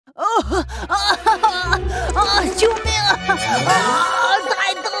救命啊！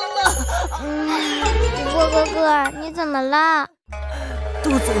太疼了！琥珀哥哥，你怎么了？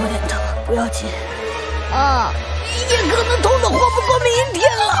肚子有点疼，不要紧。也可能痛得活不过明天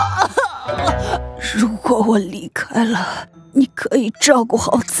了。如果我离开了，你可以照顾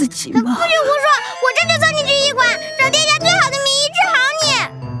好自己吗？不许胡说！我这就送你去医馆，找天下最好的名医治好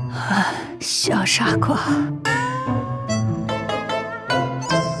你。小傻瓜。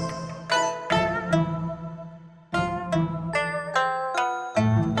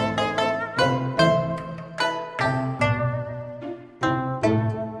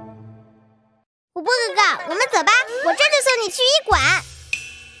琥珀哥哥，我们走吧，我这就送你去医馆。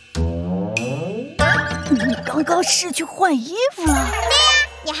你刚刚是去换衣服了？对呀，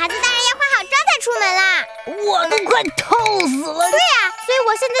你孩子当然要化好妆才出门啦。我都快透死了。对呀，所以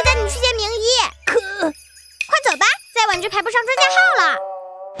我现在带你去见名医。快走吧，再晚就排不上专家号了。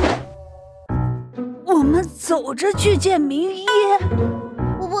我们走着去见名医。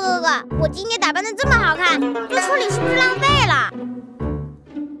琥珀哥哥，我今天打扮得这么好看，这车里是不是浪费了？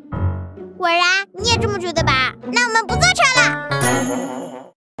果然，你也这么觉得吧？那我们不坐车了。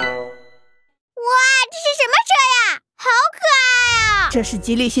哇，这是什么车呀？好可爱啊！这是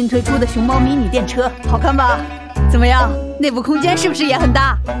吉利新推出的熊猫迷你电车，好看吧？怎么样？内部空间是不是也很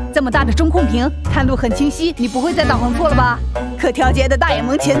大？这么大的中控屏，看路很清晰，你不会再导航错了吧？可调节的大眼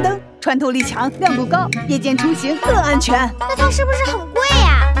萌前灯，穿透力强，亮度高，夜间出行更安全。那它是不是很贵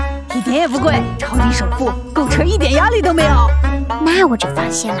呀？一点也不贵，超低首付，购车一点压力都没有。那我就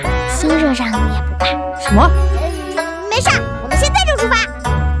放心了，新车上路也不怕。什么？没事，我们现在就出发。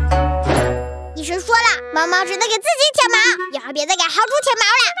医生说了，毛毛只能给自己舔毛，以后别再给豪猪舔毛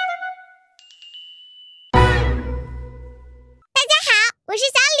了。大家好，我是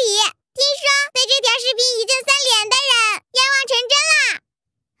小李。听说被这条视频一键3连的人愿望成真啦。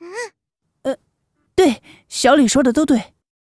对，小李说的都对。